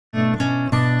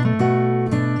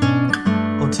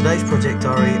today's project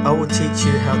diary, I will teach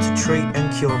you how to treat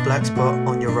and cure black spot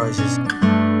on your roses.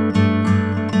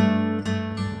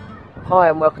 Hi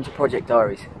and welcome to Project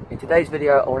Diaries. In today's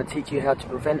video I want to teach you how to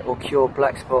prevent or cure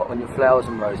black spot on your flowers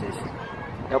and roses.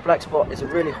 Now black spot is a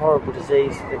really horrible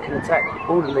disease that can attack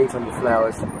all the leaves on your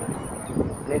flowers,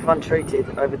 and if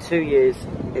untreated over 2 years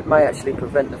it may actually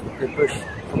prevent the bush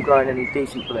from growing any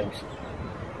decent blooms.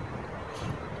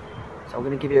 So I'm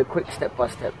going to give you a quick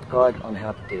step-by-step guide on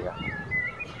how to do that.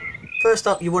 First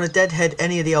up, you want to deadhead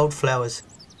any of the old flowers.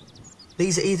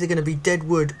 These are either going to be dead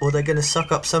wood or they're going to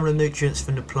suck up some of the nutrients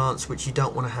from the plants, which you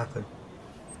don't want to happen.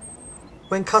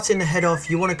 When cutting the head off,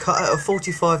 you want to cut at a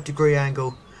 45-degree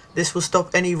angle. This will stop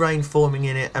any rain forming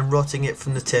in it and rotting it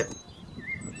from the tip.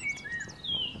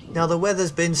 Now the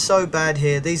weather's been so bad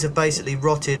here, these have basically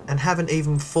rotted and haven't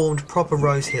even formed proper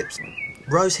rose hips.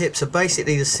 Rose hips are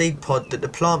basically the seed pod that the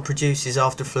plant produces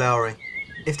after flowering.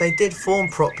 If they did form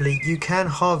properly, you can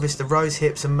harvest the rose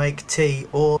hips and make tea,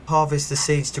 or harvest the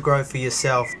seeds to grow for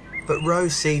yourself. But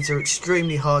rose seeds are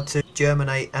extremely hard to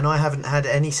germinate, and I haven't had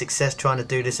any success trying to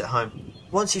do this at home.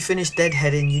 Once you finish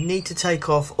deadheading, you need to take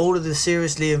off all of the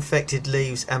seriously infected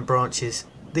leaves and branches.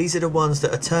 These are the ones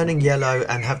that are turning yellow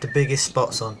and have the biggest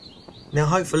spots on. Now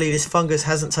hopefully this fungus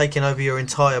hasn't taken over your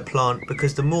entire plant,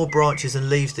 because the more branches and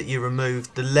leaves that you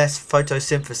remove, the less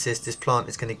photosynthesis this plant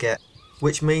is going to get.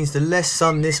 Which means the less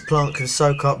sun this plant can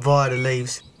soak up via the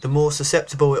leaves, the more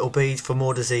susceptible it will be for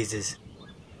more diseases.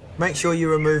 Make sure you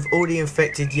remove all the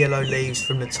infected yellow leaves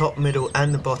from the top, middle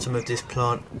and the bottom of this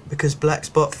plant, because black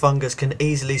spot fungus can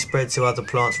easily spread to other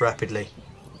plants rapidly.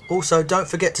 Also, don't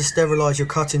forget to sterilise your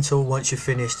cutting tool once you're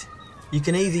finished. You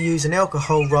can either use an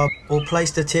alcohol rub or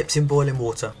place the tips in boiling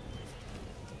water.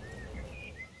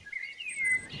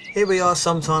 Here we are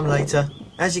sometime later.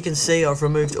 As you can see, I've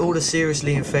removed all the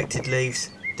seriously infected leaves.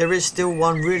 There is still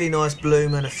one really nice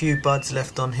bloom and a few buds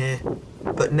left on here,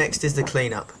 but next is the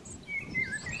cleanup.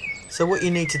 So what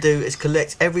you need to do is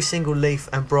collect every single leaf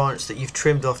and branch that you've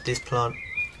trimmed off this plant.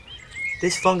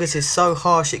 This fungus is so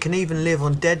harsh it can even live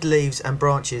on dead leaves and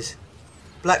branches.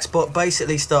 Black spot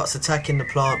basically starts attacking the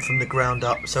plant from the ground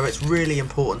up, so it's really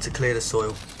important to clear the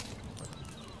soil.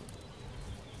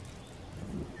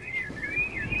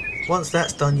 Once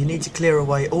that's done, you need to clear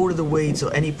away all of the weeds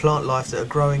or any plant life that are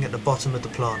growing at the bottom of the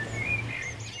plant.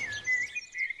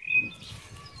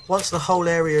 Once the whole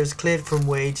area is cleared from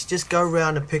weeds, just go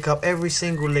around and pick up every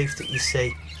single leaf that you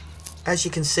see. As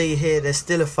you can see here, there's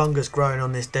still a fungus growing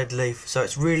on this dead leaf, so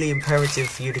it's really imperative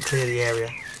for you to clear the area.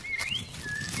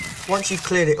 Once you've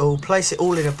cleared it all, place it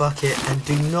all in a bucket and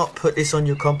do not put this on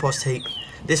your compost heap.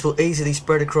 This will easily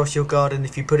spread across your garden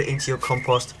if you put it into your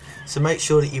compost, so make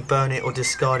sure that you burn it or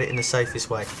discard it in the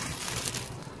safest way.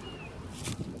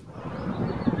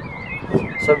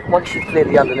 So once you've cleared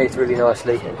the underneath really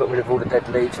nicely and got rid of all the dead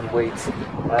leaves and weeds,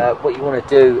 what you want to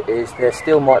do is, there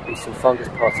still might be some fungus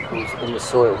particles in the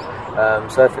soil.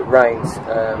 So if it rains,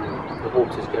 the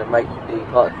water is going to make the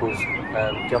particles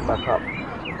jump back up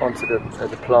onto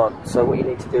the plant. So what you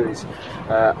need to do is,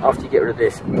 after you get rid of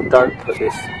this, don't put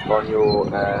this on your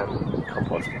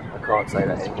compost. I can't say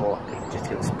that anymore, it's just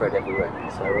going to spread everywhere.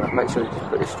 So make sure you just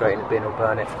put this straight in the bin or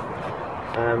burn it.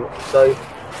 So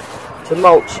to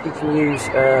mulch you can use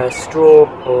straw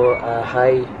or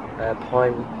hay,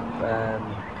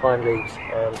 pine leaves.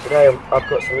 Today I've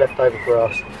got some leftover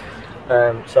grass,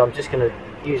 so I'm just going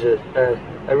to use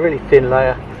a really thin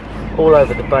layer all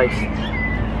over the base.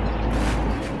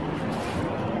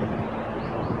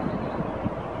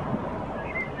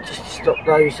 Just to stop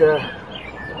those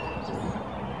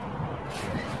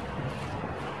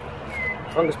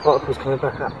fungus particles coming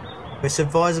back up. It's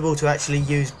advisable to actually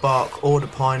use bark or the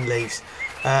pine leaves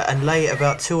and lay it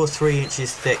about 2 or 3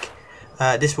 inches thick.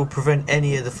 This will prevent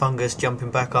any of the fungus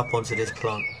jumping back up onto this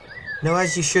plant. Now,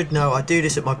 as you should know, I do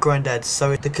this at my granddad's,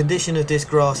 so the condition of this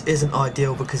grass isn't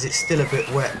ideal because it's still a bit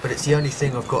wet, but it's the only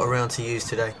thing I've got around to use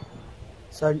today.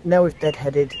 So now we've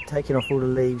deadheaded, taken off all the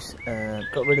leaves,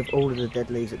 got rid of all of the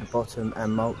dead leaves at the bottom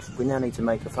and mulch, we now need to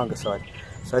make a fungicide.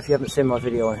 So if you haven't seen my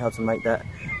video on how to make that,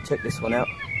 check this one out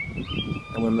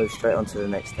and we'll move straight on to the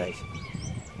next stage.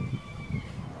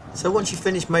 So once you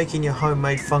finish making your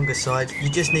homemade fungicide, you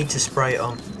just need to spray it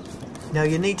on. Now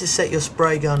you need to set your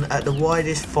spray gun at the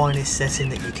widest, finest setting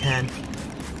that you can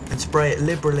and spray it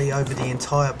liberally over the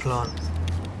entire plant.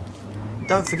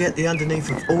 Don't forget the underneath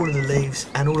of all of the leaves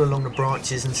and all along the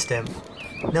branches and stem.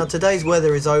 Now today's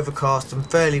weather is overcast and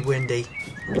fairly windy,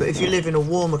 but if you live in a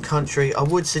warmer country I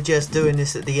would suggest doing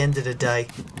this at the end of the day,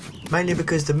 mainly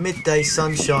because the midday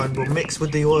sunshine will mix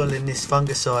with the oil in this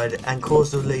fungicide and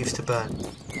cause the leaves to burn.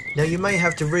 Now you may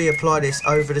have to reapply this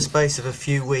over the space of a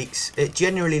few weeks. It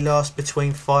generally lasts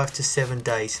between 5 to 7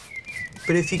 days.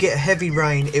 But if you get heavy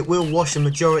rain, it will wash a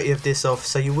majority of this off,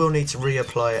 so you will need to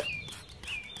reapply it.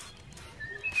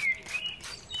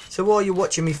 So while you're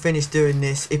watching me finish doing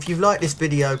this, if you've liked this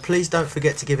video, please don't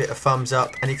forget to give it a thumbs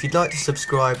up, and if you'd like to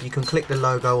subscribe, you can click the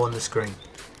logo on the screen.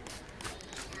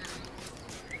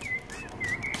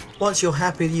 Once you're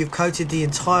happy that you've coated the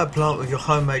entire plant with your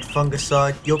homemade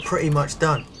fungicide, you're pretty much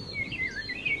done.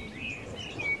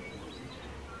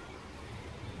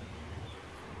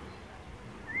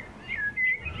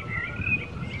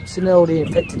 So now all the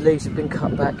infected leaves have been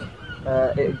cut back,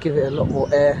 it'll give it a lot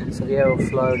more air, so the air will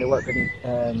flow and there won't be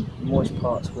any moist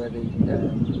parts where the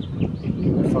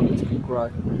fungus can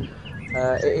grow.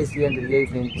 It is the end of the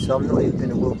evening, so I'm not even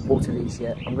going to water these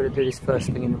yet. I'm going to do this first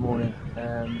thing in the morning,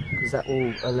 because that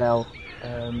will allow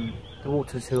the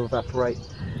water to evaporate.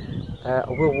 I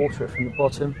will water it from the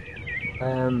bottom,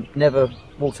 never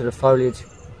water the foliage,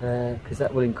 because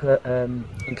that will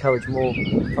encourage more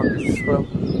fungus as well.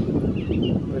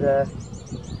 But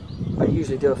I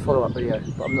usually do a follow-up video,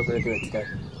 but I'm not going to do it today.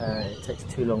 It takes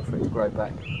too long for it to grow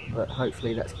back, but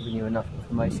hopefully that's given you enough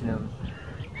information on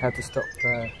how to stop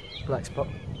black spot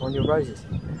on your roses.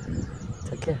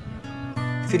 Take care.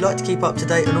 If you'd like to keep up to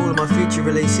date on all of my future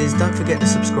releases, don't forget to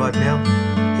subscribe now.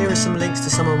 Here are some links to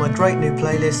some of my great new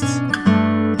playlists.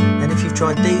 And if you've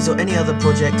tried these or any other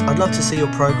project, I'd love to see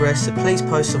your progress, so please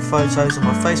post some photos on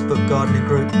my Facebook gardening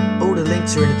group. All the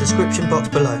links are in the description box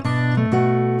below.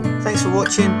 Thanks for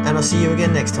watching, and I'll see you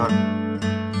again next time.